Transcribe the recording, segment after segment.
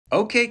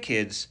Okay,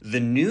 kids,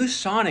 the new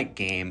Sonic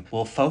game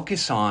will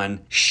focus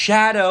on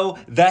Shadow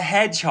the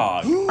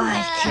Hedgehog.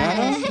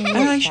 Shadow?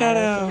 I like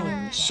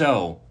Shadow.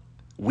 So,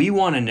 we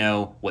want to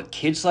know what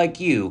kids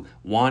like you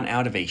want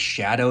out of a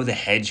Shadow the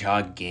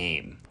Hedgehog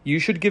game. You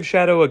should give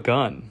Shadow a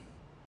gun.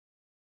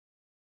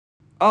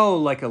 Oh,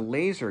 like a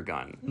laser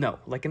gun. No,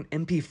 like an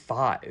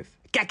MP5.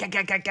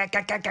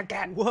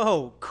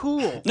 Whoa,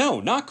 cool. No,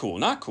 not cool,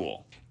 not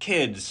cool.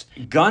 Kids,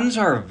 guns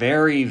are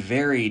very,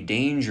 very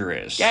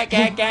dangerous.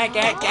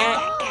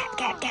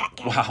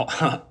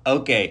 Wow,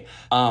 okay.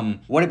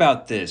 What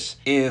about this?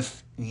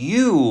 If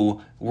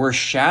you were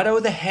Shadow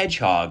the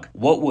Hedgehog,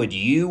 what would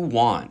you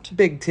want?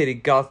 Big titty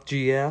goth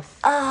GF.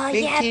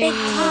 Big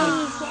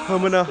titties.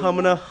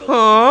 Humana,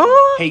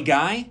 huh? Hey,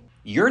 guy,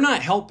 you're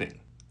not helping.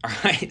 All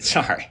right,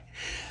 sorry.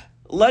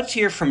 Let's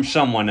hear from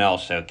someone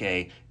else,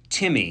 okay?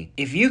 Timmy,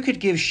 if you could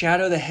give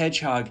Shadow the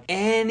Hedgehog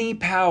any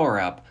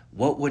power-up,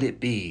 what would it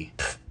be?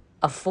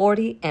 A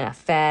 40 and a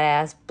fat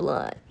ass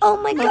blunt. Oh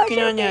my gosh,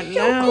 Smoking on that's that so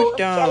loud cool. dog.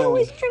 Shadow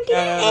is drinking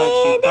Shadow and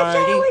likes to the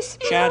Shadow party. is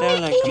Shadow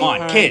smoking. likes to Come on,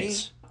 party.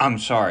 kids. I'm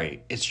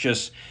sorry. It's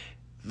just,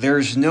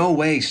 there's no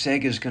way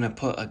Sega's gonna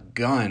put a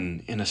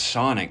gun in a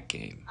Sonic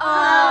game.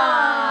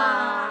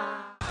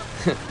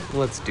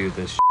 Let's do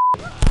this.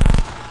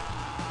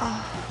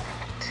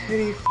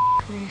 Titty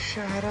me,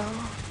 Shadow.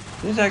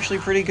 This is actually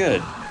pretty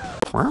good.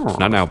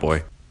 Not now,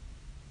 boy.